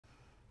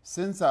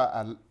Since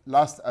I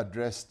last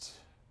addressed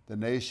the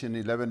nation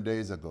 11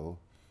 days ago,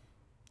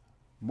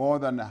 more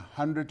than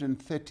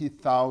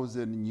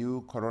 130,000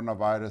 new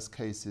coronavirus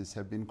cases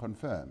have been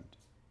confirmed.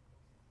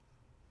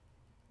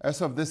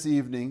 As of this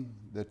evening,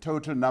 the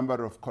total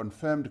number of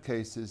confirmed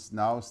cases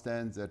now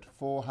stands at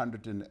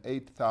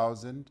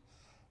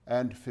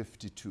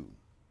 408,052.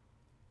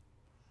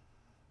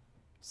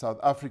 South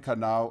Africa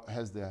now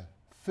has the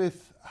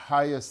fifth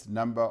highest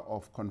number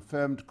of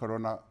confirmed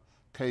corona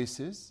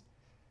cases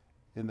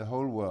in the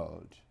whole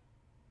world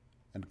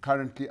and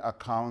currently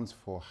accounts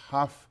for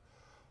half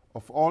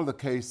of all the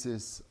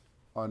cases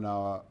on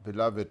our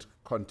beloved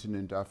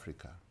continent,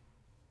 Africa.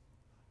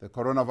 The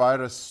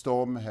coronavirus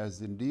storm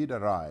has indeed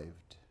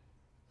arrived,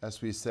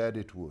 as we said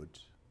it would,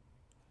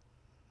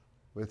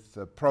 with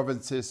the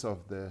provinces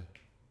of the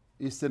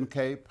Eastern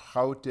Cape,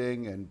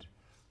 Gauteng and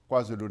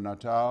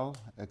KwaZulu-Natal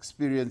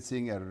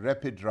experiencing a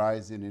rapid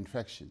rise in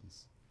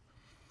infections.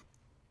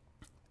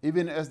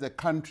 Even as the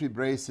country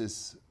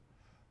braces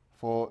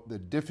for the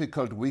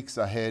difficult weeks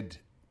ahead,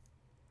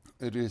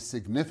 it is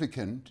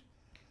significant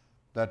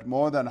that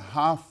more than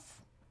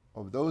half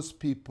of those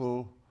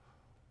people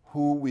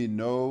who we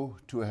know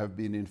to have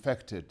been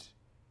infected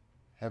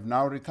have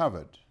now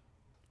recovered.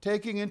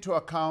 Taking into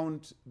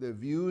account the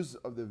views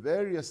of the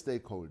various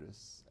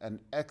stakeholders and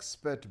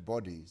expert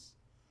bodies,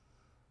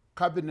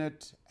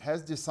 Cabinet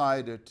has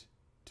decided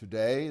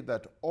today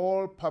that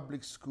all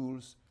public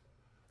schools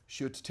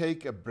should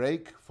take a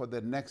break for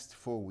the next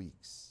 4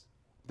 weeks.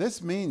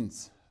 This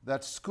means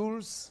that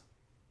schools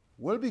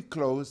will be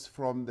closed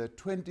from the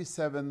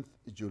 27th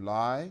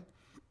July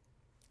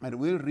and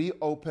will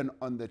reopen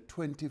on the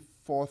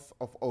 24th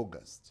of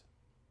August.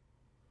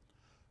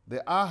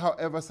 There are,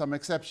 however, some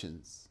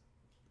exceptions.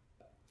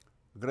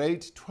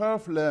 Grade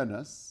 12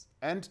 learners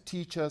and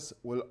teachers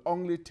will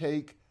only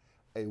take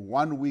a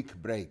 1-week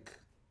break,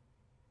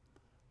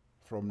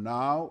 from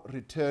now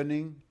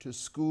returning to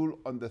school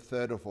on the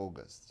 3rd of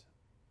August.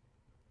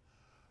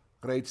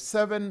 Grade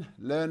 7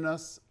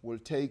 learners will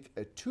take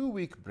a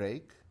 2-week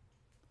break,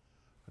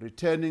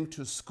 returning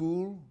to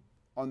school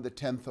on the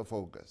 10th of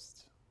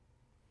August.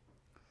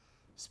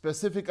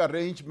 Specific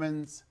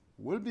arrangements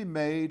will be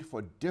made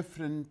for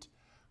different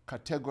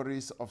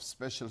categories of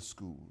special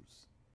schools.